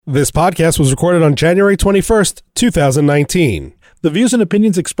This podcast was recorded on January 21st, 2019. The views and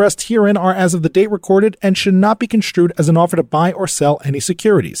opinions expressed herein are as of the date recorded and should not be construed as an offer to buy or sell any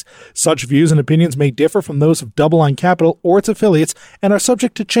securities. Such views and opinions may differ from those of DoubleLine Capital or its affiliates and are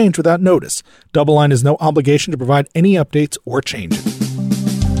subject to change without notice. DoubleLine has no obligation to provide any updates or changes.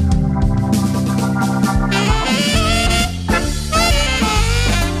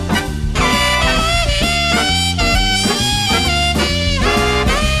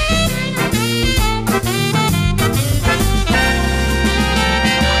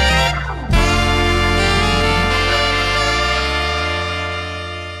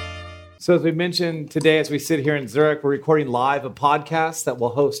 So as we mentioned today, as we sit here in Zurich, we're recording live a podcast that we'll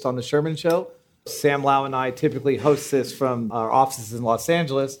host on the Sherman Show. Sam Lau and I typically host this from our offices in Los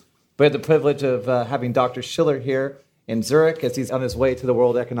Angeles. We had the privilege of having Dr. Shiller here in Zurich as he's on his way to the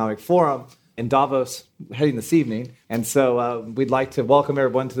World Economic Forum in Davos heading this evening. And so we'd like to welcome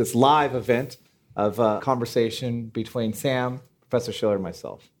everyone to this live event of conversation between Sam, Professor Shiller, and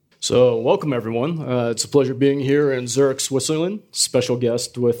myself. So welcome, everyone. It's a pleasure being here in Zurich, Switzerland. Special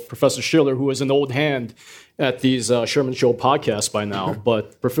guest with Professor Shiller, who is an old hand at these Sherman Show podcasts by now.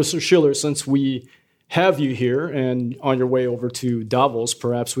 But Professor Shiller, since we have you here and on your way over to Davos,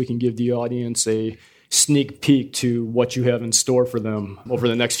 perhaps we can give the audience a sneak peek to what you have in store for them over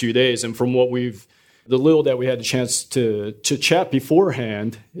the next few days. And from what the little that we had the chance to chat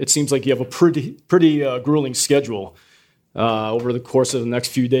beforehand, it seems like you have a pretty grueling schedule. Over the course of the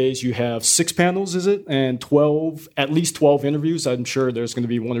next few days, you have 6 panels, is it? And at least 12 interviews. I'm sure there's going to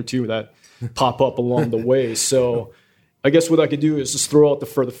be one or two that pop up along the way. So I guess what I could do is just throw out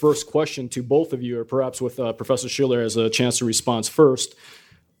for the first question to both of you, or perhaps with Professor Shiller as a chance to respond first.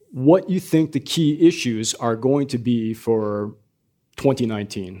 What you think the key issues are going to be for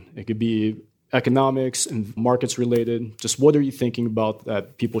 2019? It could be economics and markets related. Just what are you thinking about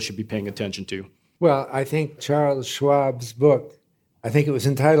that people should be paying attention to? Well, I think Charles Schwab's book, I think it was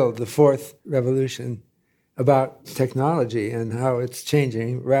entitled The Fourth Revolution, about technology and how it's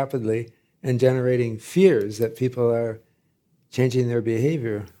changing rapidly and generating fears that people are changing their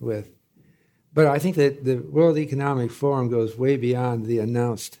behavior with. But I think that the World Economic Forum goes way beyond the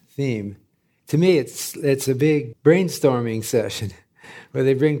announced theme. To me, it's a big brainstorming session where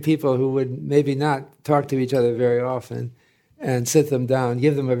they bring people who would maybe not talk to each other very often and sit them down,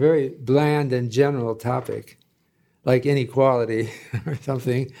 give them a very bland and general topic, like inequality or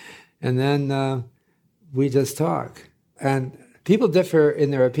something, and then we just talk. And people differ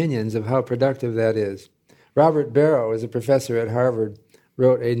in their opinions of how productive that is. Robert Barrow, as a professor at Harvard,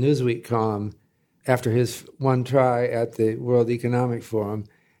 wrote a Newsweek column after his one try at the World Economic Forum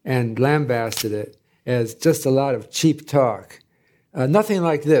and lambasted it as just a lot of cheap talk. Nothing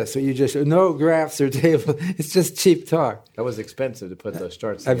like this, where you just, no graphs or table, it's just cheap talk. That was expensive to put those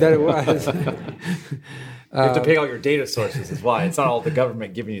charts together. I bet it was. You have to pay all your data sources is why. It's not all the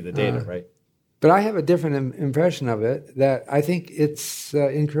government giving you the data, right? But I have a different impression of it, that I think it's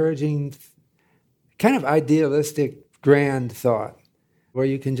encouraging kind of idealistic, grand thought, where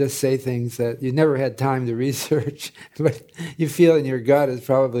you can just say things that you never had time to research, but you feel in your gut is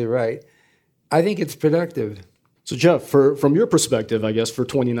probably right. I think it's productive. So, Jeff, from your perspective, I guess, for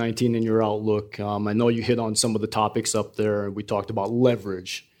 2019 and your outlook, I know you hit on some of the topics up there. We talked about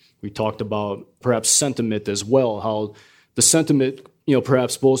leverage. We talked about perhaps sentiment as well, how the sentiment,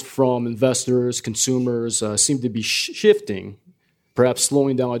 perhaps both from investors, consumers, seem to be shifting, perhaps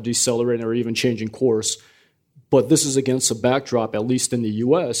slowing down or decelerating or even changing course. But this is against a backdrop, at least in the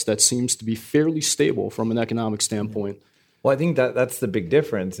U.S., that seems to be fairly stable from an economic standpoint. Well, I think that's the big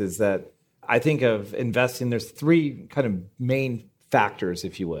difference is that I think of investing, there's 3 kind of main factors,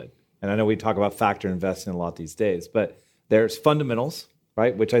 if you would. And I know we talk about factor investing a lot these days, but there's fundamentals,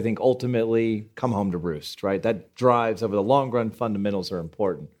 right, which I think ultimately come home to roost, right? That drives over the long run, fundamentals are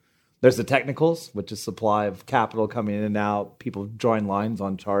important. There's the technicals, which is supply of capital coming in and out, people drawing lines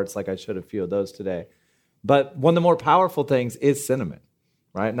on charts, like I showed a few of those today. But one of the more powerful things is sentiment,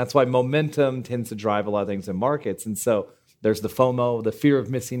 right? And that's why momentum tends to drive a lot of things in markets. And so there's the FOMO, the fear of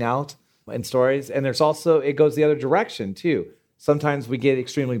missing out, in stories. And there's also, it goes the other direction too. Sometimes we get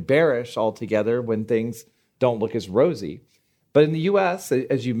extremely bearish altogether when things don't look as rosy. But in the US,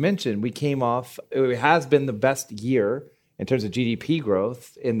 as you mentioned, we came off, it has been the best year in terms of GDP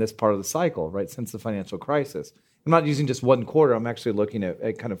growth in this part of the cycle, right, since the financial crisis. I'm not using just one quarter. I'm actually looking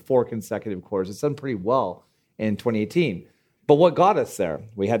at kind of 4 consecutive quarters. It's done pretty well in 2018. But what got us there?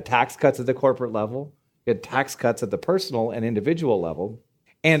 We had tax cuts at the corporate level. We had tax cuts at the personal and individual level.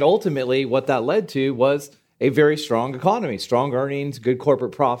 And ultimately, what that led to was a very strong economy, strong earnings, good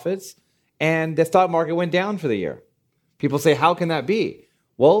corporate profits, and the stock market went down for the year. People say, how can that be?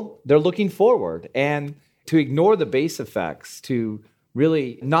 Well, they're looking forward. And to ignore the base effects, to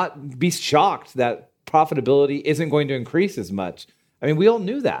really not be shocked that profitability isn't going to increase as much. I mean, we all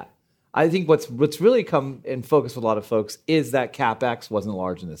knew that. I think what's really come in focus with a lot of folks is that CapEx wasn't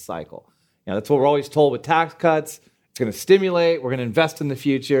large in this cycle. That's what we're always told with tax cuts. It's going to stimulate. We're going to invest in the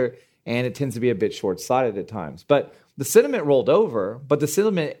future. And it tends to be a bit short-sighted at times. But the sentiment rolled over, but the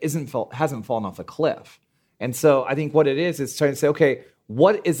sentiment hasn't fallen off a cliff. And so I think what it is trying to say, okay,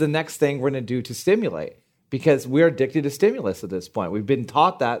 what is the next thing we're going to do to stimulate? Because we're addicted to stimulus at this point. We've been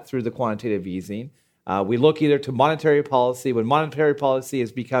taught that through the quantitative easing. We look either to monetary policy. When monetary policy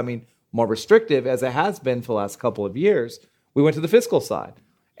is becoming more restrictive, as it has been for the last couple of years, we went to the fiscal side.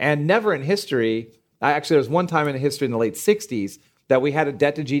 And never in history, actually there was one time in history in the late 60s that we had a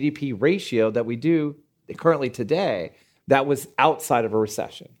debt to GDP ratio that we do currently today that was outside of a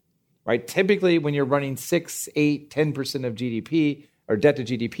recession, right? Typically when you're running 6, 8, 10% of GDP or debt to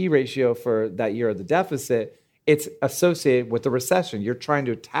GDP ratio for that year of the deficit, it's associated with the recession. You're trying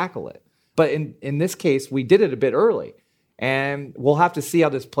to tackle it. But in this case, we did it a bit early. And we'll have to see how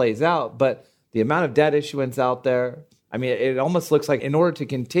this plays out. But the amount of debt issuance out there, I mean, it almost looks like in order to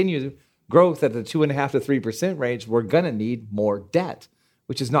continue growth at the 2.5% to 3% range, we're going to need more debt,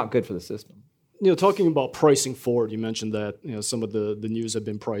 which is not good for the system. Talking about pricing forward, you mentioned that some of the news have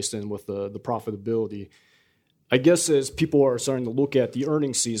been priced in with the profitability. I guess as people are starting to look at the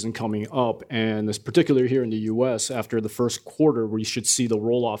earnings season coming up, and particularly here in the U.S., after the first quarter, we should see the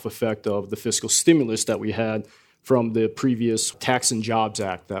roll-off effect of the fiscal stimulus that we had from the previous Tax and Jobs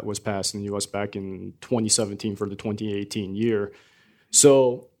Act that was passed in the U.S. back in 2017 for the 2018 year.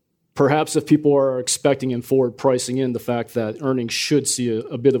 So perhaps if people are expecting and forward pricing in the fact that earnings should see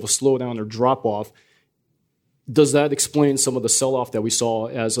a bit of a slowdown or drop-off, does that explain some of the sell-off that we saw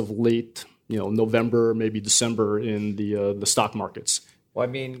as of late November, maybe December in the stock markets? Well, I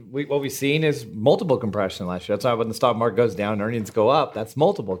mean, what we've seen is multiple compression last year. That's why when the stock market goes down and earnings go up, that's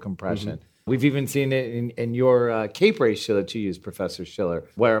multiple compression. Mm-hmm. We've even seen it in your CAPE ratio that you use, Professor Shiller,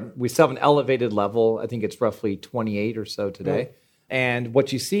 where we still have an elevated level. I think it's roughly 28 or so today. Right. And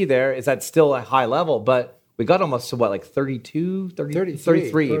what you see there is that's still a high level, but we got almost to like 32,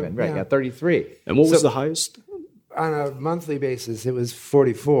 33 even, right? Yeah, 33. And what was the highest? On a monthly basis, it was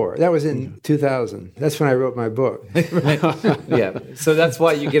 44. That was in 2000. That's when I wrote my book. Yeah. So that's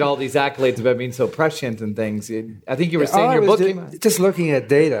why you get all these accolades about being so prescient and things. I think you were saying your book came out. Just looking at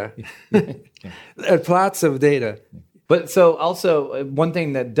data, at plots of data. But so also one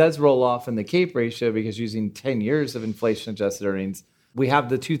thing that does roll off in the CAPE ratio, because using 10 years of inflation-adjusted earnings, we have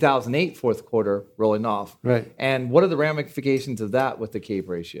the 2008 fourth quarter rolling off. Right. And what are the ramifications of that with the CAPE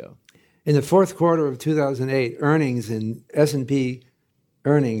ratio? In the fourth quarter of 2008, earnings in S&P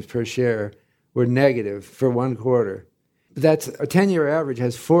earnings per share were negative for one quarter. That's a 10-year average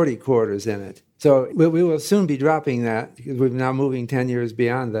has 40 quarters in it. So we will soon be dropping that because we're now moving 10 years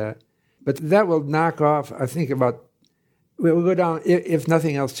beyond that. But that will knock off, I think, we'll go down, if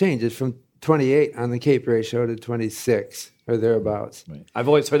nothing else changes, from 28 on the CAPE ratio to 26 or thereabouts. Right. I've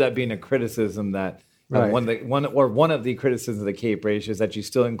always heard that being a criticism that right. One of the criticisms of the CAPE ratio is that you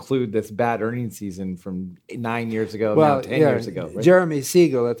still include this bad earnings season from 9 years ago, now 10 years ago. Right? Jeremy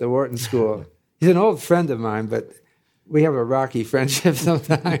Siegel at the Wharton School. He's an old friend of mine, but we have a rocky friendship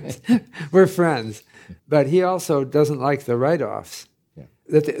sometimes. We're friends. But he also doesn't like the write-offs. Yeah.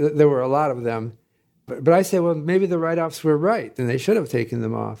 There were a lot of them. But I say, well, maybe the write-offs were right, and they should have taken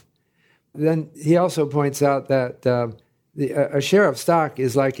them off. Then he also points out that a share of stock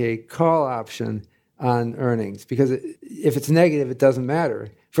is like a call option on earnings, because if it's negative, it doesn't matter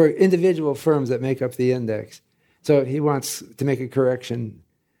for individual firms that make up the index. So he wants to make a correction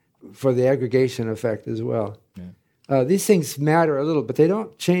for the aggregation effect as well. Yeah. These things matter a little, but they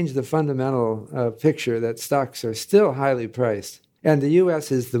don't change the fundamental picture that stocks are still highly priced. And the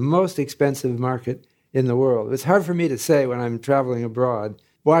U.S. is the most expensive market in the world. It's hard for me to say when I'm traveling abroad,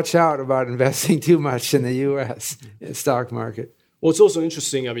 watch out about investing too much in the U.S. stock market. Well, it's also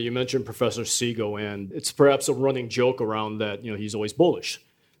interesting. I mean, you mentioned Professor Siegel, and it's perhaps a running joke around that, he's always bullish.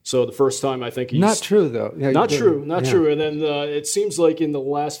 So the first time I think he's... Not true, though. Yeah, not true. And then it seems like in the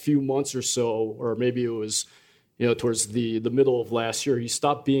last few months or so, or maybe it was, towards the middle of last year, he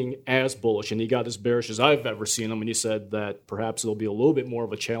stopped being as bullish, and he got as bearish as I've ever seen him. And he said that perhaps it'll be a little bit more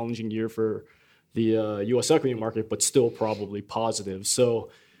of a challenging year for the U.S. equity market, but still probably positive. So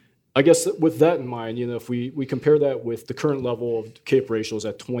I guess with that in mind, if we compare that with the current level of CAPE ratios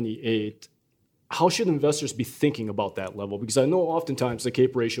at 28, how should investors be thinking about that level? Because I know oftentimes the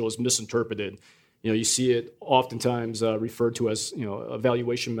CAPE ratio is misinterpreted. You see it oftentimes referred to as, a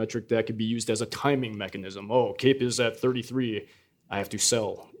valuation metric that could be used as a timing mechanism. Oh, CAPE is at 33. I have to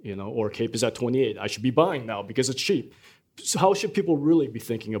sell, or CAPE is at 28. I should be buying now because it's cheap. So how should people really be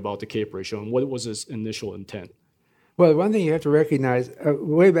thinking about the CAPE ratio, and what was its initial intent? Well, one thing you have to recognize,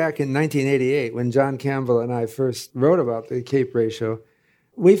 way back in 1988, when John Campbell and I first wrote about the CAPE ratio,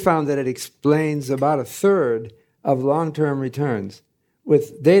 we found that it explains about a third of long-term returns,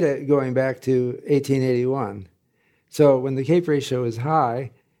 with data going back to 1881. So when the CAPE ratio is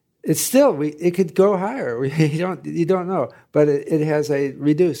high, it's still, it could go higher. You don't know, but it has a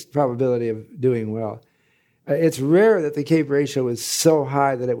reduced probability of doing well. It's rare that the CAPE ratio is so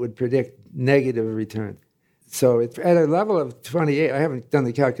high that it would predict negative return. So it's at a level of 28. I haven't done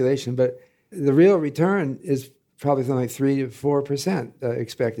the calculation, but the real return is probably something like 3 to 4%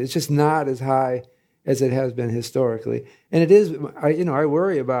 expected. It's just not as high as it has been historically. And it is, I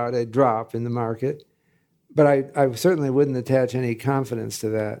worry about a drop in the market, but I certainly wouldn't attach any confidence to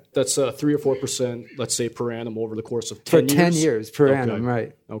that. That's 3 or 4%, let's say, per annum over the course of 10 years? For 10 years per annum,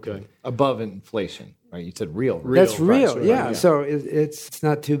 right. Okay. Above inflation, right? You said real. That's real, right? Yeah. So it's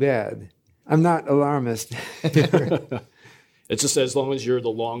not too bad. I'm not alarmist. It's just as long as you're the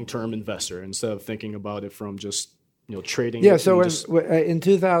long-term investor instead of thinking about it from just trading. Yeah. So in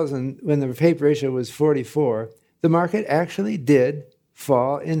 2000, when the CAPE ratio was 44, the market actually did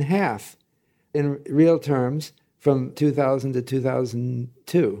fall in half in real terms from 2000 to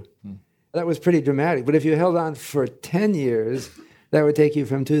 2002. That was pretty dramatic. But if you held on for 10 years, that would take you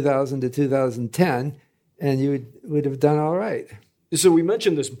from 2000 to 2010, and you would have done all right. So we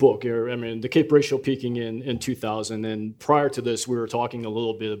mentioned this book, the CAPE ratio peaking in 2000, and prior to this, we were talking a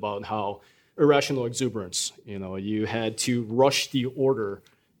little bit about how irrational exuberance, you had to rush the order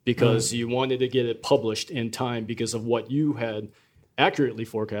because you wanted to get it published in time because of what you had accurately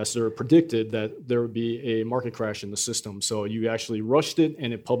forecasted or predicted that there would be a market crash in the system. So you actually rushed it,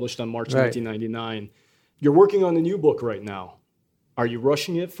 and it published on March 1999. You're working on a new book right now. Are you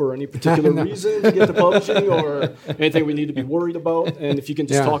rushing it for any particular reason to get to publishing, or anything we need to be worried about? And if you can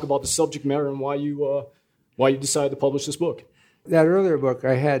just talk about the subject matter and why you decided to publish this book. That earlier book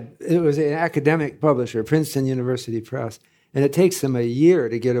I had, it was an academic publisher, Princeton University Press, and it takes them a year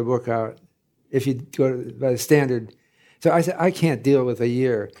to get a book out if you go by the standard. So I said, I can't deal with a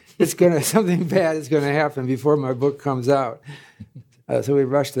year. Something bad is going to happen before my book comes out. So we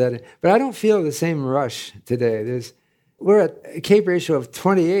rushed that in. But I don't feel the same rush today. We're at a CAPE ratio of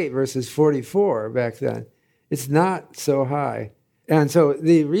 28 versus 44 back then. It's not so high. And so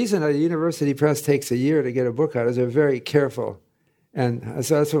the reason a university press takes a year to get a book out is they're very careful. And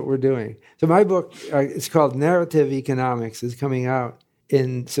so that's what we're doing. So my book, it's called Narrative Economics, is coming out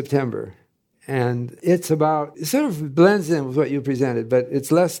in September. And it sort of blends in with what you presented, but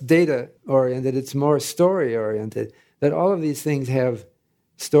it's less data-oriented, it's more story-oriented, that all of these things have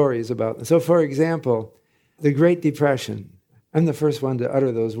stories about them. So for example, the Great Depression. I'm the first one to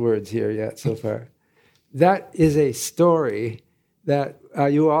utter those words here yet so far. That is a story that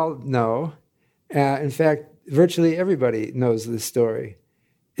you all know. In fact, virtually everybody knows this story.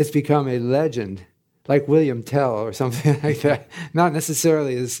 It's become a legend, like William Tell or something like that. Not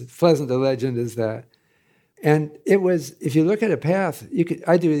necessarily as pleasant a legend as that. And it was, if you look at a path,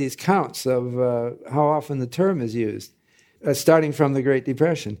 I do these counts of how often the term is used, starting from the Great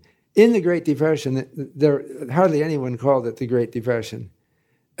Depression. In the Great Depression, hardly anyone called it the Great Depression.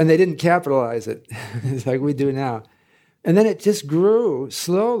 And they didn't capitalize it like we do now. And then it just grew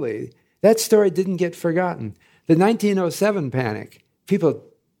slowly. That story didn't get forgotten. The 1907 panic, people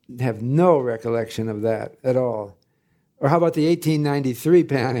have no recollection of that at all. Or how about the 1893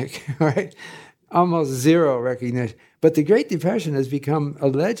 panic, right? Almost zero recognition. But the Great Depression has become a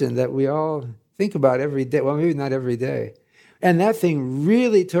legend that we all think about every day. Well, maybe not every day. And that thing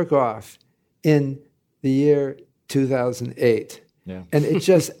really took off in the year 2008. Yeah. And it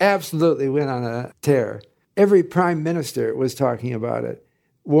just absolutely went on a tear. Every prime minister was talking about it,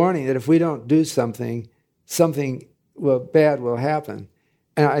 warning that if we don't do something bad will happen.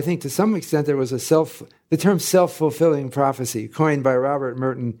 And I think to some extent there was the term self-fulfilling prophecy coined by Robert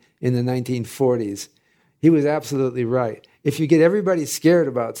Merton in the 1940s. He was absolutely right. If you get everybody scared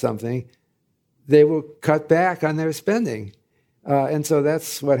about something, they will cut back on their spending. And so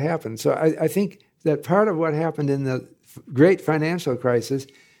that's what happened. So I think that part of what happened in the great financial crisis,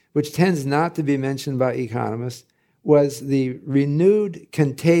 which tends not to be mentioned by economists, was the renewed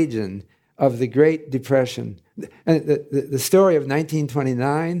contagion of the Great Depression. And the story of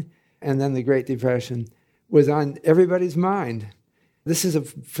 1929 and then the Great Depression was on everybody's mind. This is a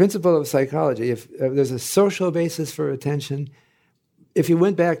principle of psychology. If there's a social basis for attention, if you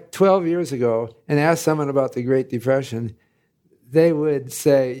went back 12 years ago and asked someone about the Great Depression, they would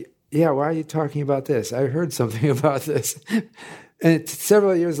say, yeah, why are you talking about this? I heard something about this. And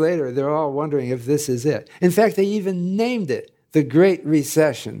several years later, they're all wondering if this is it. In fact, they even named it the Great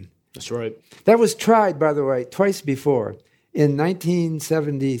Recession. That's right. That was tried, by the way, twice before. In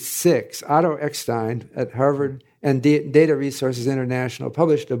 1976, Otto Eckstein at Harvard and Data Resources International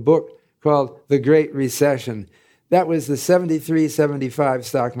published a book called The Great Recession. That was the 73-75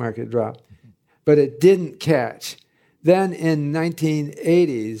 stock market drop. But it didn't catch. Then in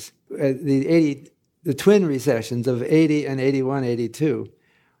 1980s, the twin recessions of 80 and 81, 82,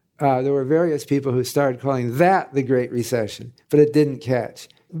 there were various people who started calling that the Great Recession, but it didn't catch.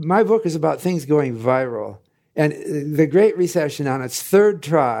 My book is about things going viral. And the Great Recession, on its third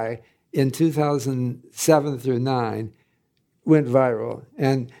try in 2007 through 9, went viral.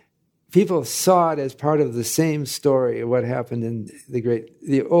 And people saw it as part of the same story of what happened in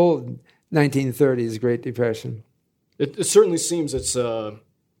the old 1930s Great Depression. It certainly seems it's,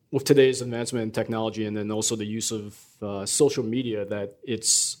 with today's advancement in technology and then also the use of social media, that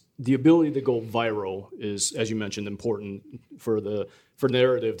it's the ability to go viral is, as you mentioned, important for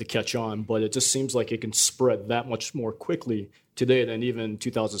narrative to catch on, but it just seems like it can spread that much more quickly today than even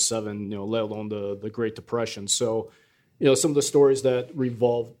 2007, let alone the Great Depression. So, some of the stories that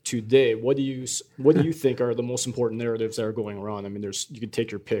revolve today, what do you think are the most important narratives that are going around? I mean, you could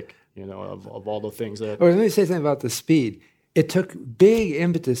take your pick, of all the things that... Let me say something about the speed. It took big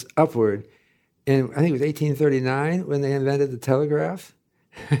impetus upward in, I think it was 1839 when they invented the telegraph.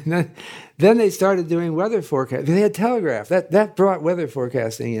 And then they started doing weather forecasting. They had telegraph. That brought weather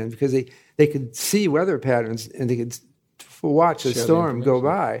forecasting in because they could see weather patterns and they could watch a storm go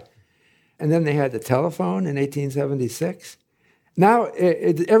by. And then they had the telephone in 1876. Now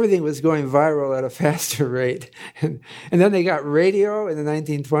everything was going viral at a faster rate. And then they got radio in the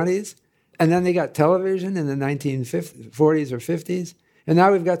 1920s. And then they got television in the 1940s or 50s. And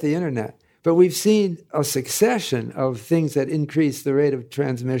now we've got the internet. But we've seen a succession of things that increase the rate of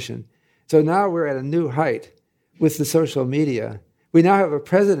transmission. So now we're at a new height with the social media. We now have a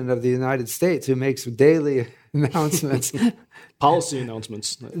president of the United States who makes daily announcements. Policy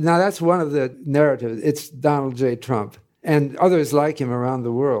announcements. Now that's one of the narratives. It's Donald J. Trump. And others like him around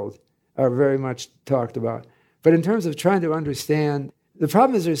the world are very much talked about. But in terms of trying to understand, the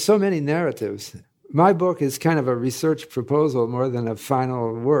problem is there's so many narratives. My book is kind of a research proposal more than a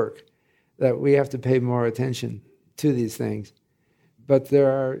final work, that we have to pay more attention to these things. But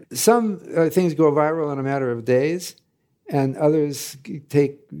there are some things go viral in a matter of days, and others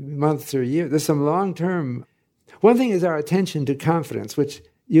take months or years. There's some long-term... One thing is our attention to confidence, which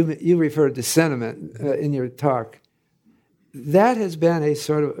you referred to sentiment in your talk. That has been a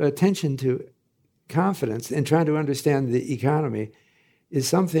sort of attention to confidence and trying to understand the economy is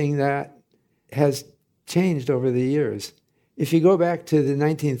something that has changed over the years. If you go back to the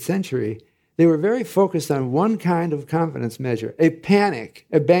 19th century, they were very focused on one kind of confidence measure, a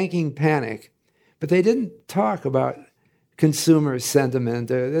banking panic. But they didn't talk about consumer sentiment.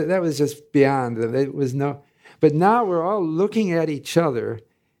 That was just beyond them. It was no. But now we're all looking at each other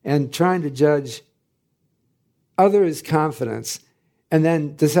and trying to judge others' confidence and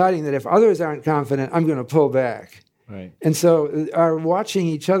then deciding that if others aren't confident, I'm going to pull back. Right. And so our watching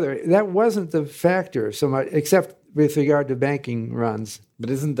each other, that wasn't the factor so much, except with regard to banking runs. But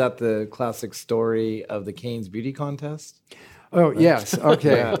isn't that the classic story of the Keynes beauty contest? Oh, yes.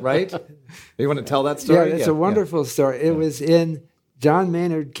 Okay. Yeah, right? You want to tell that story? Yeah, it's a wonderful story. It was in John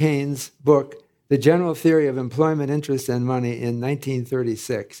Maynard Keynes' book, The General Theory of Employment, Interest, and Money in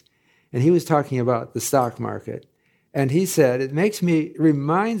 1936. And he was talking about the stock market. And he said, it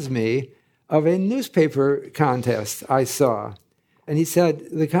reminds me of a newspaper contest I saw. And he said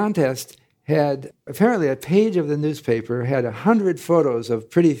the contest had, apparently a page of the newspaper had 100 photos of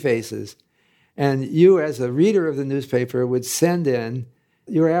pretty faces. And you, as a reader of the newspaper, would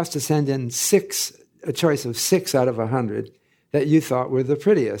you were asked to send in a choice of 6 out of 100 that you thought were the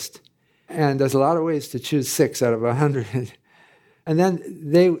prettiest. And there's a lot of ways to choose 6 out of 100. And then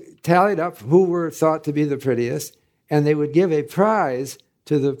they tallied up who were thought to be the prettiest, and they would give a prize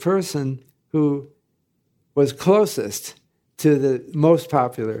to the person who was closest to the most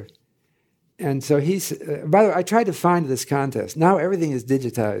popular. And so by the way, I tried to find this contest. Now everything is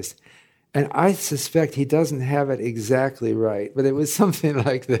digitized. And I suspect he doesn't have it exactly right, but it was something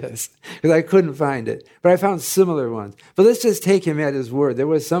like this, because I couldn't find it. But I found similar ones. But let's just take him at his word. There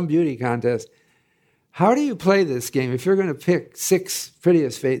was some beauty contest. How do you play this game? If you're going to pick 6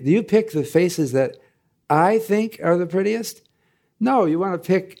 prettiest faces, do you pick the faces that I think are the prettiest? No, you want to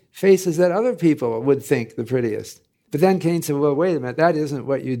pick faces that other people would think the prettiest. But then Keynes said, well, wait a minute, that isn't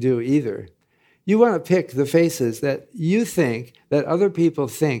what you do either. You want to pick the faces that you think that other people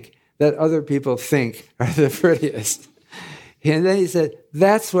think are the prettiest. And then he said,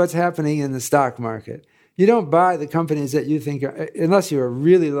 that's what's happening in the stock market. You don't buy the companies that you think are, unless you're a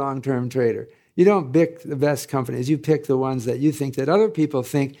really long-term trader. You don't pick the best companies. You pick the ones that you think that other people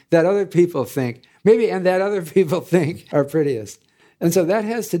think, maybe, and that other people think are prettiest. And so that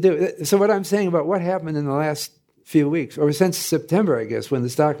has to do, so what I'm saying about what happened in the last few weeks, or since September, I guess, when the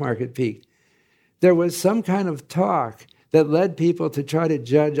stock market peaked, there was some kind of talk that led people to try to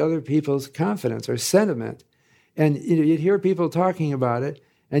judge other people's confidence or sentiment. And you'd hear people talking about it,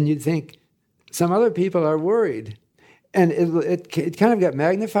 and you'd think some other people are worried. And it kind of got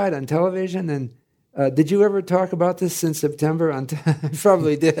magnified on television. And did you ever talk about this since September?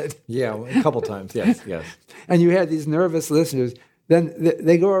 Probably did. Yeah, a couple times, yes. And you had these nervous listeners. Then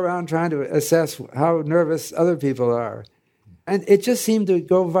they go around trying to assess how nervous other people are. And it just seemed to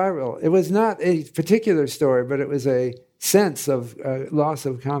go viral. It was not a particular story, but it was a sense of loss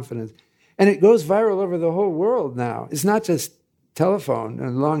of confidence. And it goes viral over the whole world now. It's not just telephone,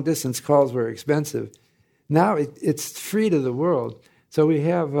 and long-distance calls were expensive. Now it's free to the world. So we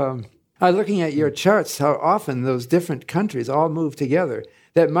have, looking at your charts, how often those different countries all move together.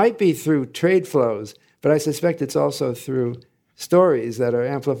 That might be through trade flows, but I suspect it's also through stories that are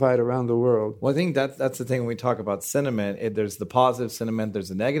amplified around the world. Well, I think that's the thing when we talk about sentiment. There's the positive sentiment, there's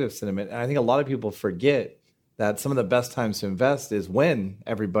the negative sentiment. And I think a lot of people forget that some of the best times to invest is when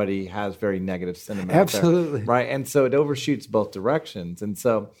everybody has very negative sentiment. Absolutely. Right? And so it overshoots both directions. And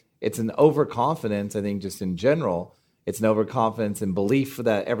so it's an overconfidence, I think, just in general. It's an overconfidence and belief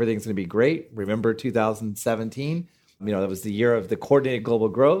that everything's going to be great. Remember 2017? That was the year of the coordinated global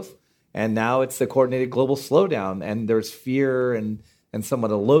growth. And now it's the coordinated global slowdown. And there's fear and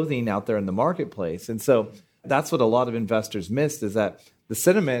somewhat a loathing out there in the marketplace. And so that's what a lot of investors missed, is that the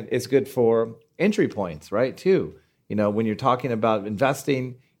sentiment is good for entry points, right, too. When you're talking about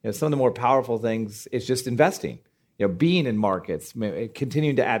investing, some of the more powerful things is just investing, being in markets,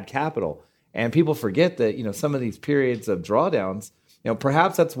 continuing to add capital. And people forget that, some of these periods of drawdowns,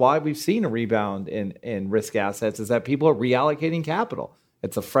 perhaps that's why we've seen a rebound in risk assets, is that people are reallocating capital.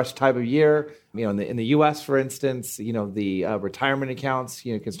 It's a fresh type of year. In the U.S., for instance, the retirement accounts,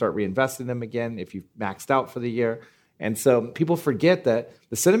 can start reinvesting them again if you've maxed out for the year. And so people forget that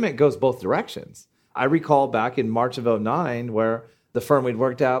the sentiment goes both directions. I recall back in March of 2009 where the firm we'd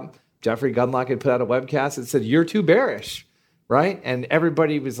worked out, Jeffrey Gundlach, had put out a webcast that said, "You're too bearish," right? And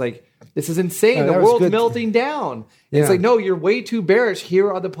everybody was like, "This is insane. The world's melting down." Yeah. It's like, no, you're way too bearish.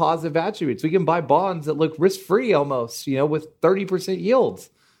 Here are the positive attributes. We can buy bonds that look risk-free almost, with 30% yields,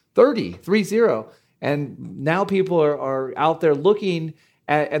 30. And now people are out there looking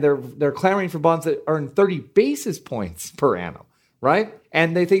and they're clamoring for bonds that earn 30 basis points per annum, right?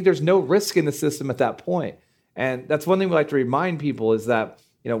 And they think there's no risk in the system at that point. And that's one thing we like to remind people, is that,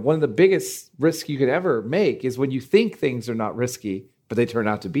 one of the biggest risks you could ever make is when you think things are not risky, but they turn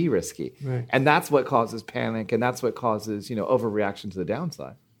out to be risky. Right. And that's what causes panic, and that's what causes, overreaction to the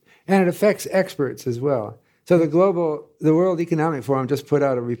downside. And it affects experts as well. So the World Economic Forum just put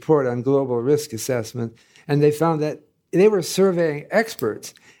out a report on global risk assessment, and they found that they were surveying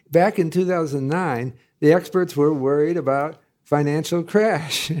experts. Back in 2009, the experts were worried about financial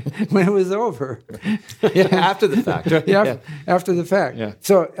crash when it was over. Yeah, after the fact. Right? Yeah, after the fact. Yeah.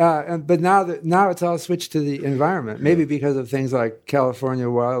 So, but now it's all switched to the environment, maybe because of things like California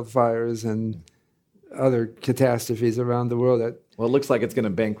wildfires and other catastrophes around the world. Well, it looks like it's going to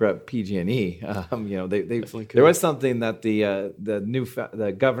bankrupt PG&E. There was something that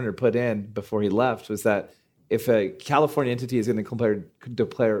the governor put in before he left, was that if a California entity is going to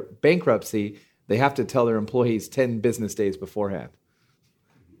declare bankruptcy, they have to tell their employees 10 business days beforehand.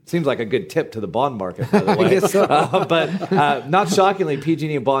 Seems like a good tip to the bond market, by the way. I guess so. But not shockingly,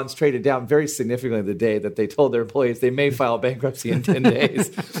 PG&E bonds traded down very significantly the day that they told their employees they may file bankruptcy in 10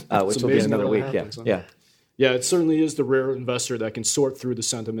 days, which will be another week. Yeah, it certainly is the rare investor that can sort through the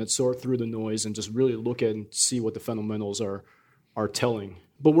sentiment, sort through the noise, and just really look at and see what the fundamentals are telling.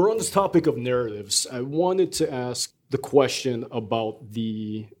 But we're on this topic of narratives. I wanted to ask the question about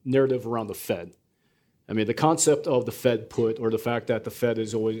the narrative around the Fed. I mean, the concept of the Fed put, or the fact that the Fed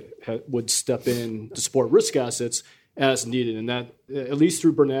is always would step in to support risk assets as needed, and that, at least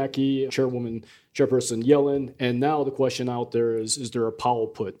through Bernanke, Chairperson Yellen, and now the question out there is there a Powell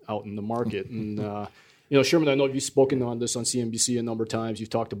put out in the market? And Sherman, I know you've spoken on this on CNBC a number of times. You've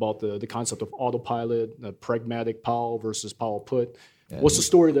talked about the concept of autopilot, pragmatic Powell versus Powell put. What's the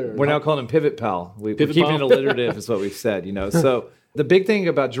story there? We're now calling him Pivot Powell. We're keeping it alliterative is what we've said, So the big thing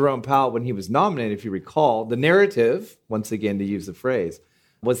about Jerome Powell when he was nominated, if you recall, the narrative, once again to use the phrase,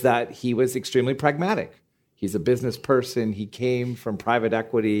 was that he was extremely pragmatic. He's a business person. He came from private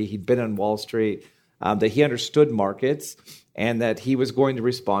equity. He'd been on Wall Street. that he understood markets and that he was going to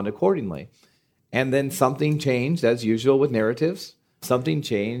respond accordingly. And then something changed, as usual with narratives. Something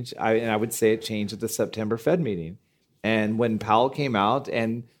changed, and I would say it changed at the September Fed meeting. And when Powell came out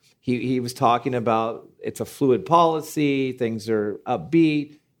and he was talking about it's a fluid policy, things are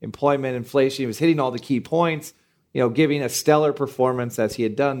upbeat, employment, inflation, he was hitting all the key points, giving a stellar performance as he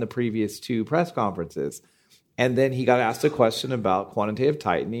had done the previous two press conferences. And then he got asked a question about quantitative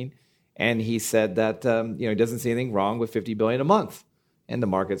tightening, and he said that he doesn't see anything wrong with $50 billion a month, and the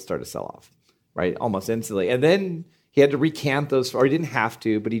market started to sell off. Right, almost instantly. And then he had to recant those, or he didn't have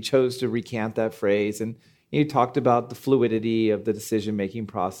to, but he chose to recant that phrase. And he talked about the fluidity of the decision-making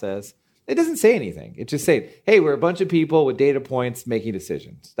process. It doesn't say anything. It's just saying, hey, we're a bunch of people with data points making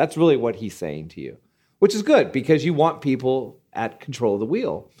decisions. That's really what he's saying to you, which is good because you want people at control of the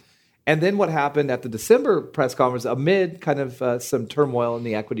wheel. And then what happened at the December press conference, amid kind of some turmoil in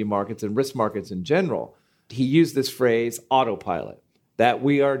the equity markets and risk markets in general, he used this phrase, autopilot. That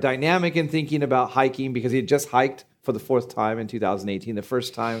we are dynamic in thinking about hiking because he had just hiked for the fourth time in 2018, the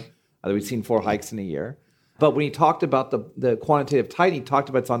first time that we'd seen 4 hikes in a year. But when he talked about the quantitative tightening, he talked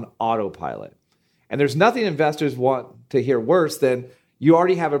about it's on autopilot. And there's nothing investors want to hear worse than you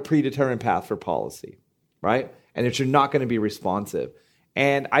already have a predetermined path for policy, right? And that you're not going to be responsive.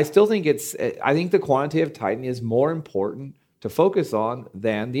 And I still think I think the quantitative tightening is more important to focus on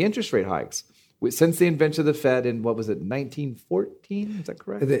than the interest rate hikes. Since the invention of the Fed in, 1914? Is that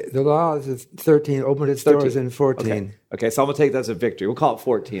correct? The law is 13, opened its doors in 14. Okay, so I'm going to take that as a victory. We'll call it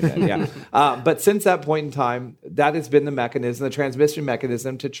 14 then, yeah. But since that point in time, that has been the mechanism, the transmission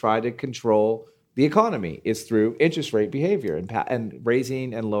mechanism to try to control the economy is through interest rate behavior and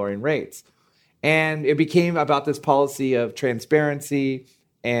raising and lowering rates. And it became about this policy of transparency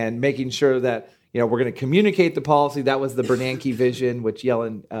and making sure that we're going to communicate the policy. That was the Bernanke vision, which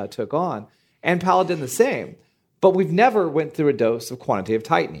Yellen took on. And Powell did the same. But we've never went through a dose of quantitative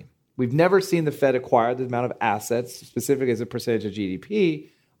tightening. We've never seen the Fed acquire the amount of assets, specific as a percentage of GDP,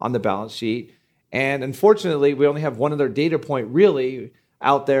 on the balance sheet. And unfortunately, we only have one other data point really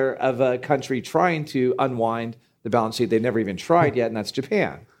out there of a country trying to unwind the balance sheet. They've never even tried yet, and that's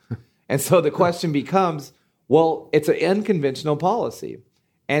Japan. And so the question becomes, well, it's an unconventional policy.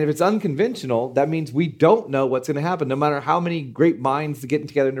 And if it's unconventional, that means we don't know what's going to happen, no matter how many great minds getting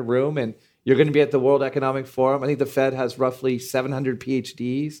together in a room. And you're going to be at the World Economic Forum. I think the Fed has roughly 700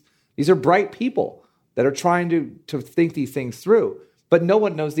 PhDs. These are bright people that are trying to think these things through, but no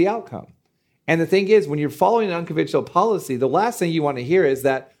one knows the outcome. And the thing is, when you're following an unconventional policy, the last thing you want to hear is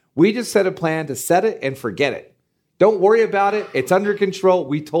that we just set a plan to set it and forget it. Don't worry about it. It's under control.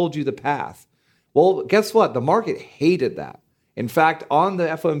 We told you the path. Well, guess what? The market hated that. In fact, on the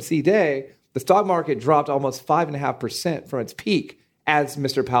FOMC day, the stock market dropped almost 5.5% from its peak as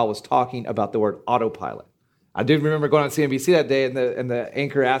Mr. Powell was talking about the word autopilot. I did remember going on CNBC that day and the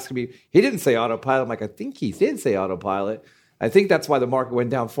anchor asking me, he didn't say autopilot. I'm like, I think he did say autopilot. I think that's why the market went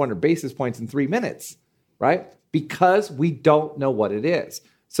down 400 basis points in 3 minutes, right? Because we don't know what it is.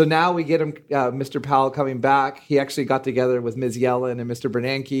 So now we get Mr. Powell coming back. He actually got together with Ms. Yellen and Mr.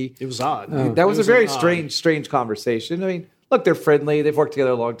 Bernanke. It was odd. That was a very strange conversation. I mean, look, they're friendly. They've worked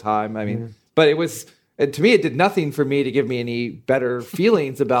together a long time. I mean, but it was... And to me, it did nothing for me to give me any better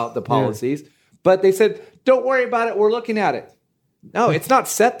feelings about the policies. But they said, don't worry about it. We're looking at it. No, it's not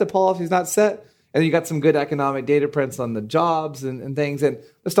set. The policy's not set. And then you got some good economic data prints on the jobs and things. And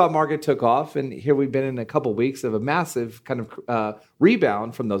the stock market took off. And here we've been in a couple of weeks of a massive kind of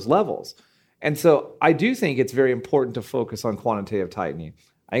rebound from those levels. And so I do think it's very important to focus on quantitative tightening.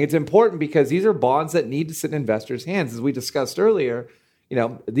 I think it's important because these are bonds that need to sit in investors' hands. As we discussed earlier,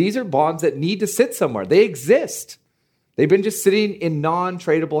 these are bonds that need to sit somewhere. They exist. They've been just sitting in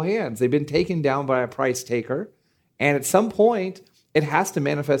non-tradable hands. They've been taken down by a price taker. And at some point, it has to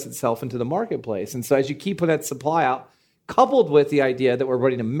manifest itself into the marketplace. And so as you keep putting that supply out, coupled with the idea that we're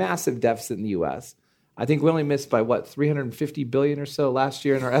running a massive deficit in the U.S., I think we only missed by, $350 billion or so last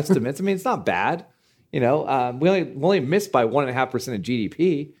year in our estimates. I mean, it's not bad. We only missed by 1.5% of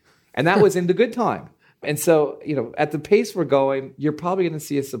GDP. And that was in the good time. And so, at the pace we're going, you're probably going to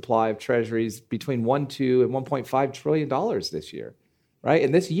see a supply of treasuries between $1.2 and $1.5 trillion this year, right?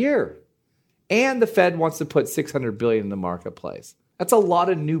 In this year. And the Fed wants to put $600 billion in the marketplace. That's a lot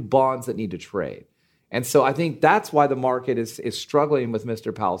of new bonds that need to trade. And so I think that's why the market is struggling with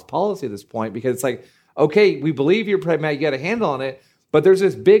Mr. Powell's policy at this point, because it's like, okay, we believe you're pragmatic, you got a handle on it, but there's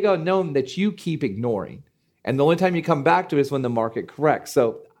this big unknown that you keep ignoring. And the only time you come back to it is when the market corrects.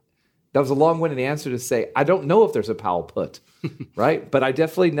 So that was a long-winded answer to say, I don't know if there's a Powell put, right? But I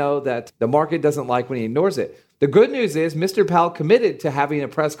definitely know that the market doesn't like when he ignores it. The good news is Mr. Powell committed to having a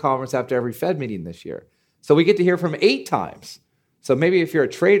press conference after every Fed meeting this year. So we get to hear from 8 times. So maybe if you're a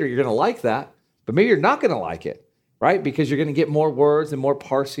trader, you're going to like that, but maybe you're not going to like it, right? Because you're going to get more words and more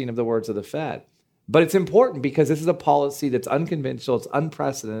parsing of the words of the Fed. But it's important because this is a policy that's unconventional, it's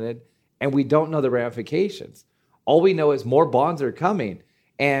unprecedented, and we don't know the ramifications. All we know is more bonds are coming.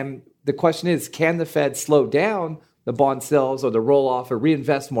 And the question is, can the Fed slow down the bond sales or the roll-off or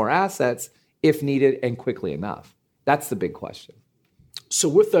reinvest more assets if needed and quickly enough? That's the big question. So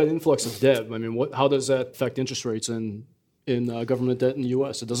with that influx of debt, I mean, how does that affect interest rates in government debt in the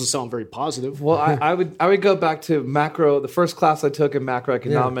U.S.? It doesn't sound very positive. Well, I would go back to macro, the first class I took in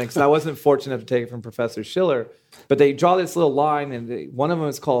macroeconomics. And I wasn't fortunate enough to take it from Professor Shiller, but they draw this little line, and one of them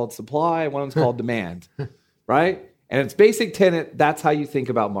is called supply, one of them is called demand, right? And its basic tenet, that's how you think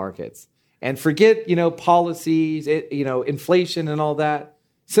about markets. And forget, policies, inflation and all that.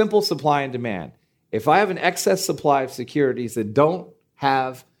 Simple supply and demand. If I have an excess supply of securities that don't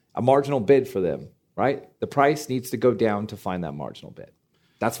have a marginal bid for them, right? The price needs to go down to find that marginal bid.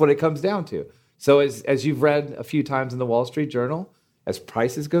 That's what it comes down to. So as you've read a few times in the Wall Street Journal, as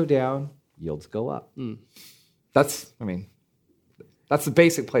prices go down, yields go up. That's the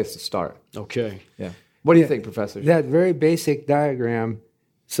basic place to start. Okay. Yeah. What do you think, Professor? That very basic diagram,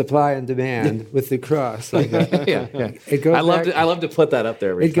 supply and demand with the cross. Like that. Yeah. It goes I love to put that up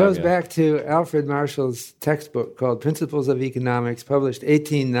there every time. It goes back to Alfred Marshall's textbook called Principles of Economics, published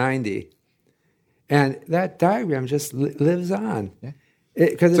 1890. And that diagram just lives on. Yeah.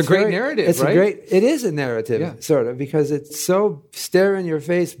 It's a great narrative, right? It is a narrative, sort of, because it's so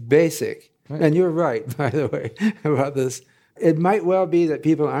stare-in-your-face basic. Right. And you're right, by the way, about this. It might well be that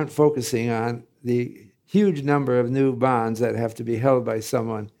people aren't focusing on the huge number of new bonds that have to be held by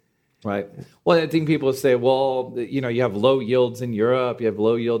someone. Right. Well, I think people say, well, you have low yields in Europe, you have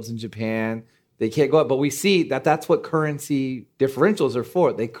low yields in Japan. They can't go up. But we see that that's what currency differentials are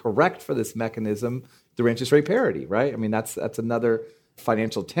for. They correct for this mechanism through interest rate parity, right? I mean, that's another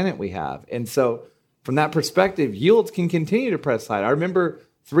financial tenet we have. And so from that perspective, yields can continue to press high. I remember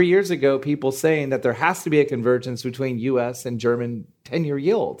 3 years ago, people saying that there has to be a convergence between U.S. and German 10-year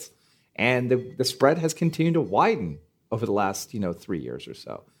yields. And the spread has continued to widen over the last, 3 years or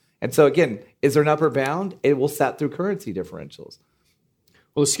so. And so again, is there an upper bound? It will set through currency differentials.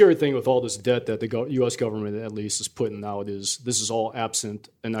 Well, the scary thing with all this debt that the U.S. government at least is putting out is this is all absent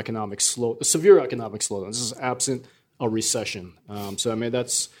an a severe economic slowdown. This is absent a recession. So I mean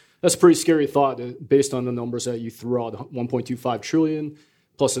that's a pretty scary thought based on the numbers that you threw out: 1.25 trillion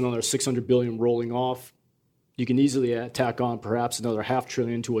plus another 600 billion rolling off. You can easily tack on perhaps another $500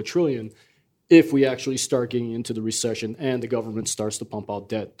 billion to $1 trillion if we actually start getting into the recession and the government starts to pump out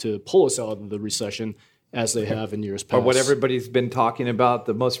debt to pull us out of the recession, as they have in years past. Or what everybody's been talking about,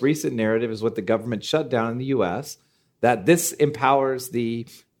 the most recent narrative is what the government shut down in the U.S., that this empowers the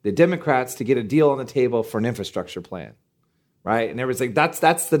Democrats to get a deal on the table for an infrastructure plan, right? And everybody's like,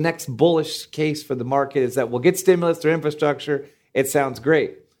 that's the next bullish case for the market, is that we'll get stimulus through infrastructure. It sounds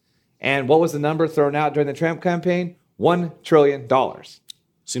great. And what was the number thrown out during the Trump campaign? $1 trillion.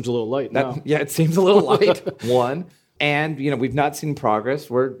 Seems a little light now. Yeah, it seems a little light, one. And, we've not seen progress.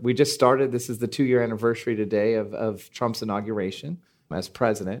 We just started, this is the 2-year anniversary today of Trump's inauguration as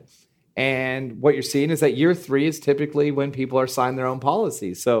president. And what you're seeing is that year 3 is typically when people are signing their own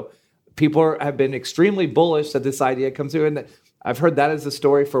policies. So people have been extremely bullish that this idea comes through. And I've heard that as the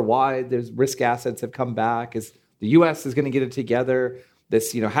story for why there's risk assets have come back, is the U.S. is going to get it together.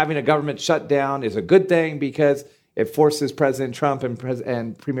 This, having a government shutdown is a good thing because it forces President Trump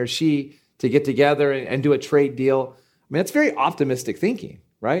and Premier Xi to get together and do a trade deal. I mean, that's very optimistic thinking,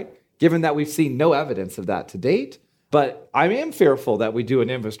 right? Given that we've seen no evidence of that to date. But I am fearful that we do an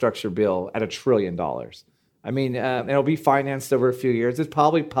infrastructure bill at $1 trillion. I mean, it'll be financed over a few years. It's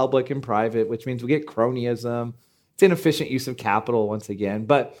probably public and private, which means we get cronyism. It's inefficient use of capital once again.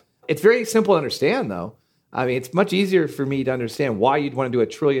 But it's very simple to understand, though. I mean, it's much easier for me to understand why you'd want to do $1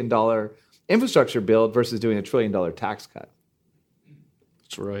 trillion infrastructure build versus doing $1 trillion tax cut.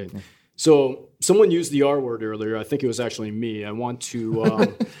 That's right. So someone used the R word earlier. I think it was actually me. I want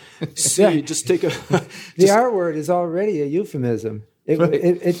to just take a... The R word is already a euphemism.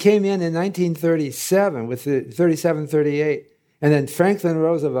 It came in 1937 with the 37-38, and then Franklin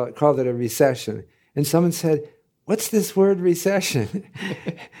Roosevelt called it a recession. And someone said, "What's this word recession?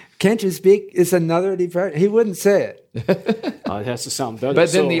 Can't you speak? It's another depression." He wouldn't say it. It has to sound better.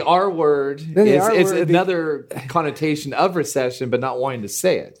 But then the R word is another connotation of recession, but not wanting to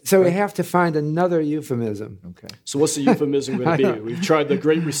say it. So we have to find another euphemism. Okay. So what's the euphemism going to be? We've tried the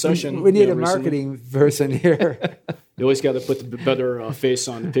Great Recession. We need a marketing person here. You always got to put the better face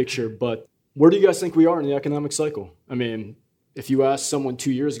on the picture. But Where do you guys think we are in the economic cycle? I mean, if you asked someone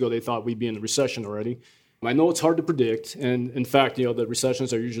 2 years ago, they thought we'd be in a recession already. I know it's hard to predict. And in fact, the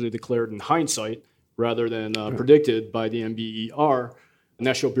recessions are usually declared in hindsight rather than predicted by the NBER,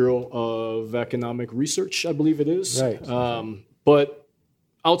 National Bureau of Economic Research, I believe it is. Right. But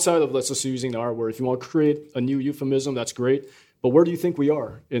outside of, let's just using the R word, if you want to create a new euphemism, that's great. But where do you think we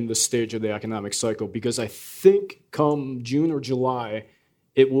are in this stage of the economic cycle? Because I think come June or July,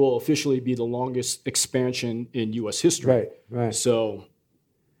 it will officially be the longest expansion in U.S. history. Right. So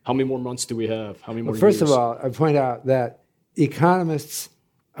how many more months do we have? How many more First years? of all, I point out that economists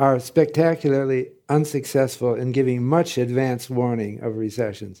are spectacularly unsuccessful in giving much advance warning of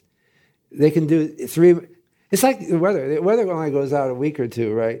recessions. They can do 3... It's like the weather. The weather only goes out a week or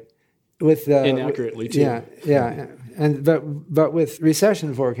two, right? Inaccurately, too. Yeah. But with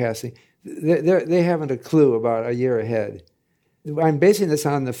recession forecasting, they haven't a clue about a year ahead. I'm basing this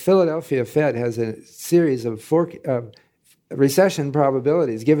on the Philadelphia Fed has a series of recession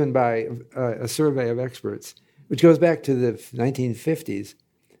probabilities given by a survey of experts, which goes back to the 1950s.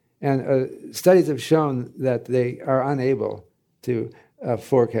 And studies have shown that they are unable to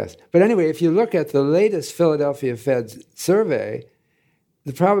forecast. But anyway, if you look at the latest Philadelphia Fed survey,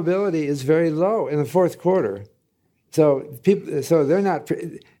 the probability is very low in the fourth quarter. So they're not...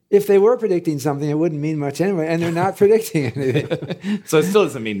 If they were predicting something, it wouldn't mean much anyway, and they're not predicting anything. So it still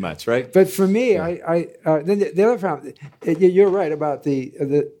doesn't mean much, right? But for me, then the other problem, you're right about the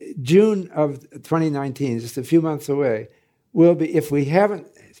June of 2019, just a few months away, will be, if we haven't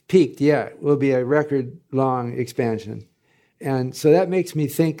peaked yet, will be a record-long expansion. And so that makes me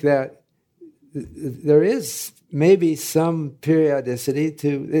think that there is maybe some periodicity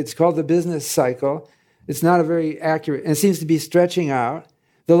to, it's called the business cycle. It's not a very accurate, and it seems to be stretching out.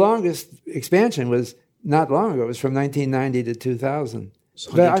 The longest expansion was not long ago. It was from 1990 to 2000.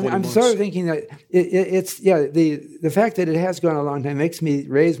 But I'm sort of thinking that the fact that it has gone a long time makes me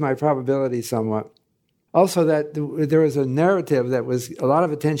raise my probability somewhat. Also, that there was a narrative that was a lot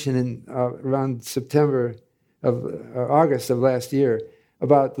of attention in around September of August of last year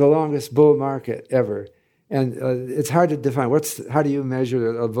about the longest bull market ever, and it's hard to define. How do you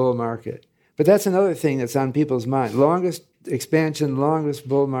measure a bull market? But that's another thing that's on people's mind. Longest expansion, longest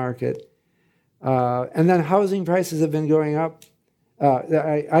bull market. And then housing prices have been going up.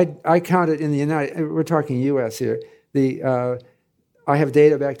 I counted in the we're talking U.S. here. I have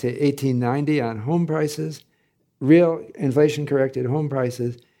data back to 1890 on home prices, real inflation-corrected home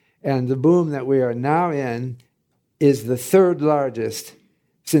prices, and the boom that we are now in is the third largest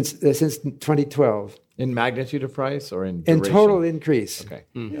since 2012. In magnitude of price or in duration? In total increase. Okay.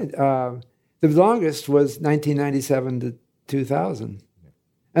 Mm-hmm. The longest was 1997 to 2000.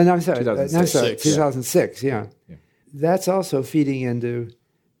 And I'm sorry, 2006, yeah. That's also feeding into...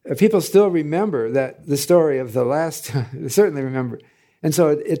 people still remember that the story of the last... certainly remember. And so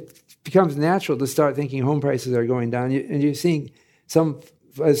it becomes natural to start thinking home prices are going down. And you're seeing some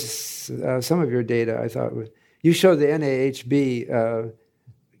of your data, I thought. You showed the NAHB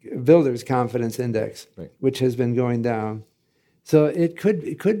Builders Confidence Index, right, which has been going down. So it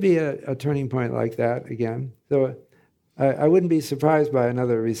could be a turning point like that again. So I wouldn't be surprised by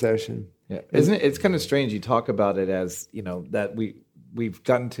another recession. Yeah, isn't it? It's kind of strange. You talk about it as that we've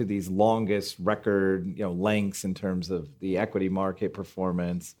gotten to these longest record lengths in terms of the equity market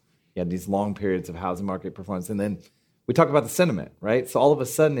performance. You had these long periods of housing market performance, and then we talk about the sentiment, right? So all of a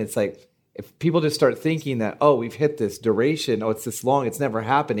sudden, it's like if people just start thinking that we've hit this duration, it's this long, it's never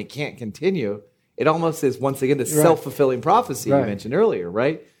happened, it can't continue. It almost is, once again, this self-fulfilling prophecy you mentioned earlier,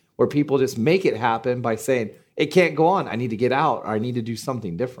 right? Where people just make it happen by saying, it can't go on. I need to get out, or I need to do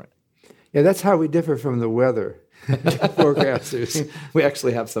something different. Yeah, that's how we differ from the weather forecasters. We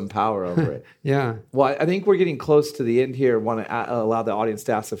actually have some power over it. Yeah. Well, I think we're getting close to the end here. I want to allow the audience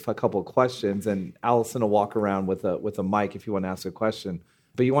to ask a couple of questions, and Allison will walk around with a mic if you want to ask a question.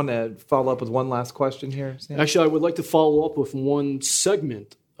 But you want to follow up with one last question here, Sam? Actually, I would like to follow up with one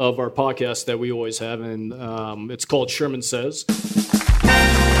segment of our podcast that we always have, and it's called Sherman Says.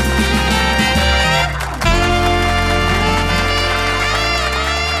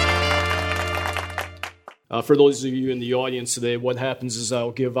 For those of you in the audience today, what happens is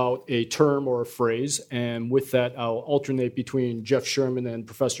I'll give out a term or a phrase, and with that, I'll alternate between Jeff Sherman and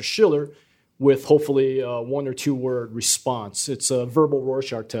Professor Shiller with hopefully a 1 or 2 word response. It's a verbal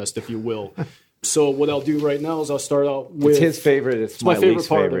Rorschach test, if you will. So what I'll do right now is I'll start out with... It's his favorite. It's my favorite least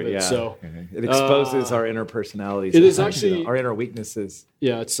part favorite. of it. Yeah. So, it exposes our inner personalities. It is actually... our inner weaknesses.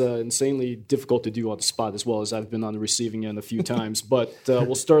 Yeah, it's insanely difficult to do on the spot, as well as I've been on the receiving end a few times. But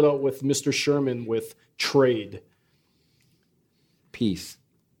we'll start out with Mr. Sherman with trade. Peace.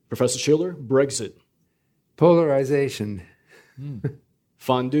 Professor Shiller, Brexit. Polarization.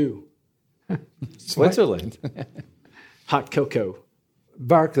 Fondue. Switzerland. Hot cocoa.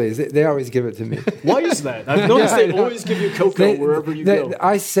 Barclays, they always give it to me. Why is that? I've noticed they always give you cocoa wherever you go.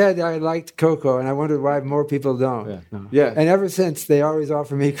 I said I liked cocoa, and I wondered why more people don't. Yeah. And ever since, they always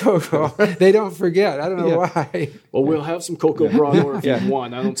offer me cocoa. They don't forget. I don't know why. Well, we'll have some cocoa granola if you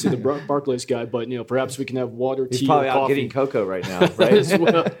want. I don't see the Barclays guy, but perhaps we can have water, tea, He's probably or out coffee. getting cocoa right now, right? As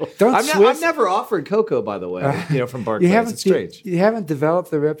well. I've never offered cocoa, by the way, from Barclays. It's strange. You haven't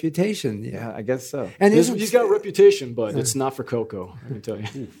developed the reputation yet. Yeah, I guess so. And He's got a reputation, but it's not for cocoa, I can tell you.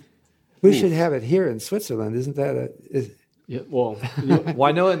 We should have it here in Switzerland. Isn't that Yeah, well, Well,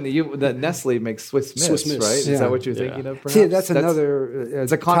 I know that Nestle makes Swiss Miss, Swiss Miss. right? Is Yeah. that what you're thinking of, perhaps? See, that's another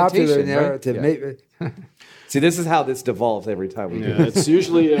it's a popular connotation, narrative. right? Yeah. See, this is how this devolves every time we do it. it's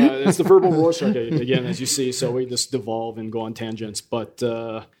usually it's the verbal Rorschach again, as you see. So we just devolve and go on tangents. But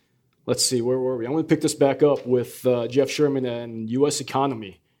let's see, where were we? I'm going to pick this back up with Jeff Sherman and U.S.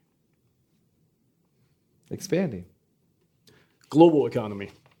 economy, Expanding. global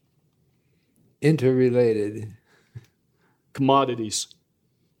economy, Interrelated. commodities.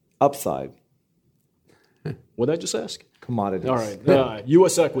 Upside. What did I just ask? Commodities. All right,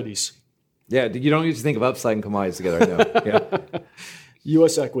 U.S. equities. Yeah, you don't usually think of upside and commodities together, I know. Yeah.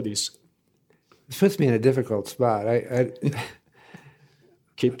 U.S. equities. This puts me in a difficult spot.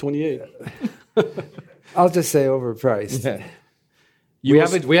 Cape 28. I'll just say overpriced. Yeah.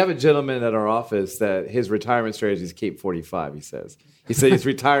 US We have a gentleman at our office that his retirement strategy is Cape 45, he says. He said he's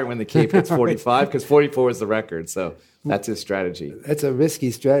retiring when the Cape hits 45 because 44 is the record. So that's his strategy. That's a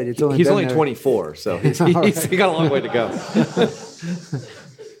risky strategy. He's only 24, so he's got a long way to go.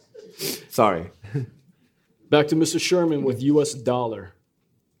 Sorry. Back to Mr. Sherman with U.S. dollar.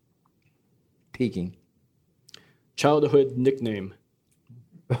 Peaking. Childhood nickname.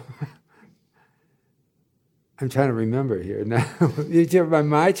 I'm trying to remember here now. You talking about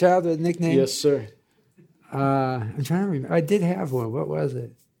my childhood nickname? Yes, sir. I'm trying to remember. I did have one. What was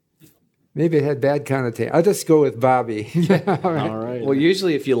it? Maybe it had bad connotation. I'll just go with Bobby. All right. Well,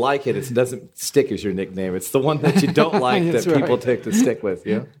 usually if you like it, it doesn't stick as your nickname. It's the one that you don't like that people take to stick with.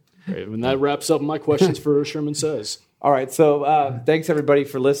 Yeah. Great. And that wraps up my questions for Sherman Says. All right. So thanks, everybody,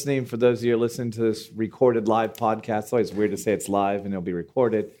 for listening. For those of you who are listening to this recorded live podcast, it's always weird to say it's live and it'll be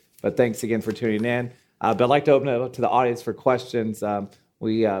recorded. But thanks again for tuning in. But I'd like to open it up to the audience for questions.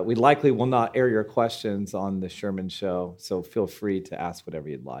 We likely will not air your questions on the Sherman Show, so feel free to ask whatever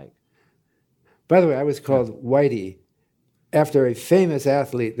you'd like. By the way, I was called Whitey after a famous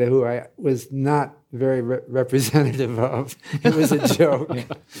athlete who I was not very representative of. It was a joke.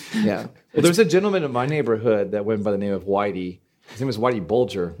 Yeah. Well, there's a gentleman in my neighborhood that went by the name of Whitey. His name was Whitey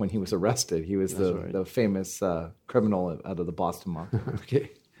Bulger when he was arrested. He was the famous criminal out of the Boston Mafia.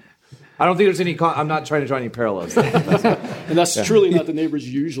 Okay. I don't think there's any. I'm not trying to draw any parallels. And that's truly not the neighbors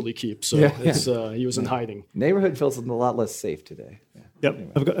you usually keep. So he was in hiding. Neighborhood feels a lot less safe today. Yep,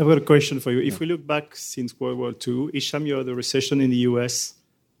 anyway. I've got a question for you. If we look back since World War II, each time you had a recession in the US,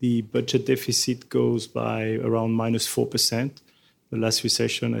 the budget deficit goes by around -4%. The last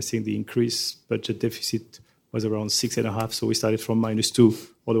recession, I think the increased budget deficit was around 6.5%. So we started from -2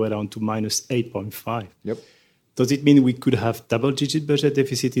 all the way down to -8.5. Yep. Does it mean we could have double-digit budget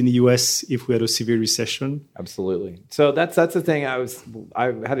deficit in the U.S. if we had a severe recession? Absolutely. So that's the thing. I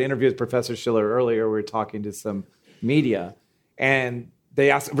had an interview with Professor Shiller earlier. We were talking to some media, and they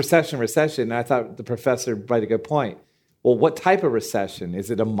asked recession. And I thought the professor made a good point. Well, what type of recession?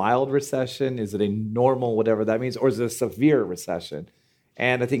 Is it a mild recession? Is it a normal, whatever that means? Or is it a severe recession?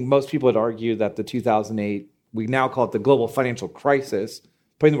 And I think most people would argue that the 2008, we now call it the global financial crisis.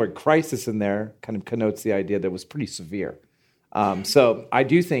 Putting the word crisis in there kind of connotes the idea that it was pretty severe. So I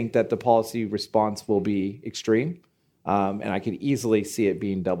do think that the policy response will be extreme, and I could easily see it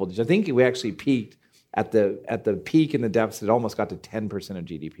being double digit. I think we actually peaked at the peak in the deficit, almost got to 10% of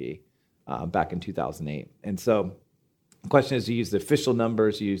GDP back in 2008. And so the question is, you use the official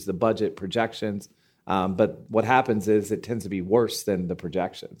numbers, you use the budget projections, but what happens is it tends to be worse than the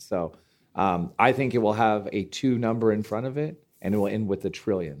projections. So I think it will have a 2 number in front of it, and it will end with $1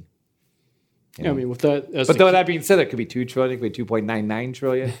 trillion. Yeah, I mean, with that, but that being said, it could be $2 trillion, it could be 2.99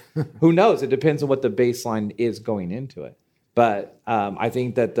 trillion. Who knows? It depends on what the baseline is going into it. But I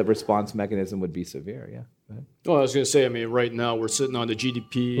think that the response mechanism would be severe. Yeah. Go ahead. Well, I was going to say, I mean, right now we're sitting on the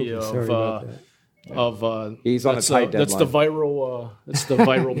GDP he's on a tight deadline. That's the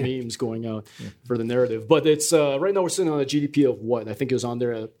viral memes going out for the narrative. But it's right now we're sitting on a GDP of what? I think it was on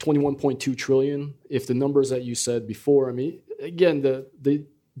there at 21.2 trillion. If the numbers that you said before, I mean, again, the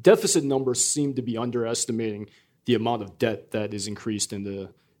deficit numbers seem to be underestimating the amount of debt that is increased in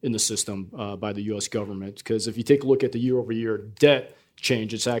in the system by the U.S. government. Because if you take a look at the year-over-year debt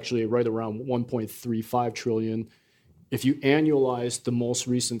change, it's actually right around 1.35 trillion. If you annualize the most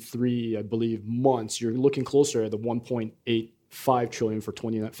recent 3, I believe, months, you're looking closer at the 1.85 trillion for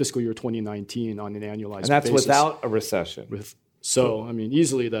fiscal year 2019 on an annualized basis. And that's without a recession. So, I mean,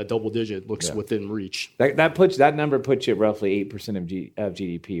 easily that double digit looks within reach. That number puts you at roughly 8% of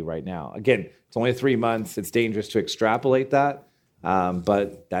GDP right now. Again, it's only 3 months. It's dangerous to extrapolate that,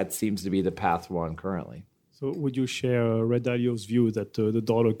 but that seems to be the path we're on currently. So would you share Red Dalio's view that the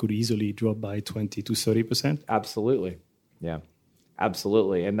dollar could easily drop by 20 to 30%? Absolutely. Yeah,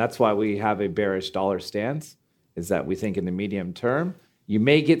 absolutely. And that's why we have a bearish dollar stance, is that we think in the medium term, you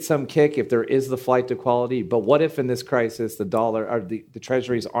may get some kick if there is the flight to quality, but what if in this crisis the dollar or the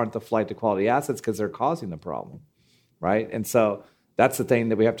treasuries aren't the flight to quality assets because they're causing the problem, right? And so that's the thing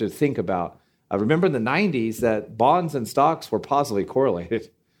that we have to think about. Remember in the 90s that bonds and stocks were positively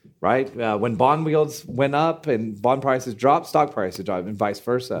correlated. Right? When bond yields went up and bond prices dropped, stock prices dropped, and vice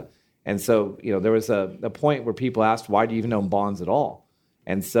versa. And so, there was a point where people asked, why do you even own bonds at all?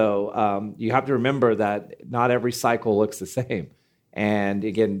 And so you have to remember that not every cycle looks the same. And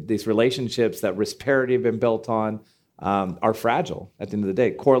again, these relationships that risk parity have been built on are fragile at the end of the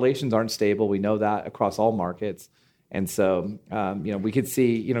day. Correlations aren't stable. We know that across all markets. And so, we could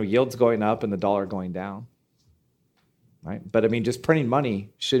see, yields going up and the dollar going down. Right? But I mean, just printing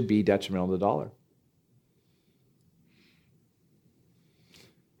money should be detrimental to the dollar.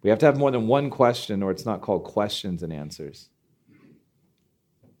 We have to have more than one question, or it's not called questions and answers.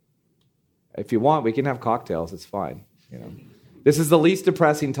 If you want, we can have cocktails. It's fine. This is the least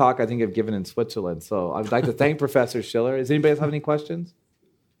depressing talk I think I've given in Switzerland. So I'd like to thank Professor Shiller. Does anybody else have any questions?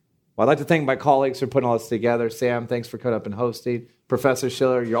 Well, I'd like to thank my colleagues for putting all this together. Sam, thanks for coming up and hosting. Professor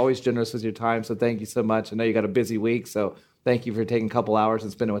Shiller, you're always generous with your time, so thank you so much. I know you got a busy week, so thank you for taking a couple hours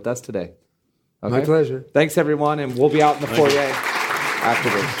and spending with us today. Okay? My pleasure. Thanks, everyone, and we'll be out in the foyer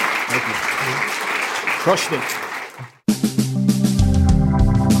afterwards. Thank you. Crushed it.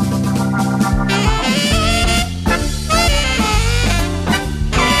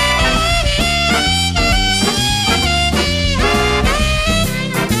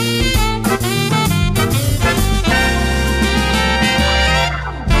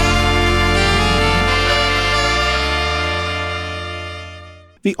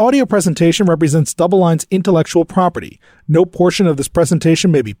 The audio presentation represents DoubleLine's intellectual property. No portion of this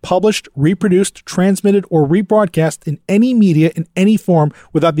presentation may be published, reproduced, transmitted, or rebroadcast in any media in any form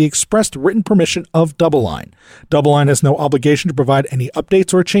without the expressed written permission of DoubleLine. DoubleLine has no obligation to provide any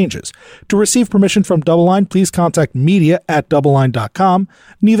updates or changes. To receive permission from DoubleLine, please contact media@doubleline.com.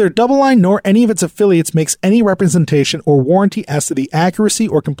 Neither DoubleLine nor any of its affiliates makes any representation or warranty as to the accuracy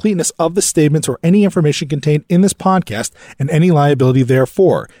or completeness of the statements or any information contained in this podcast and any liability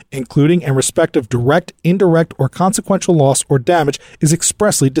therefore, including and respect of direct, indirect, or consequential loss or damage, is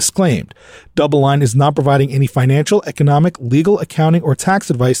expressly disclaimed. DoubleLine is not providing any financial, economic, legal, accounting, or tax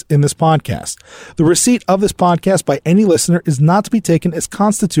advice in this podcast. The receipt of this podcast by any listener is not to be taken as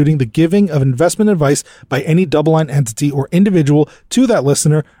constituting the giving of investment advice by any DoubleLine entity or individual to that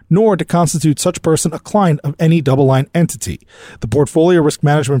listener, nor to constitute such person a client of any DoubleLine entity. The portfolio risk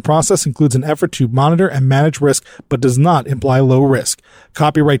management process includes an effort to monitor and manage risk, but does not imply low risk.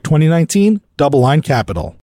 Copyright 2019, DoubleLine Capital.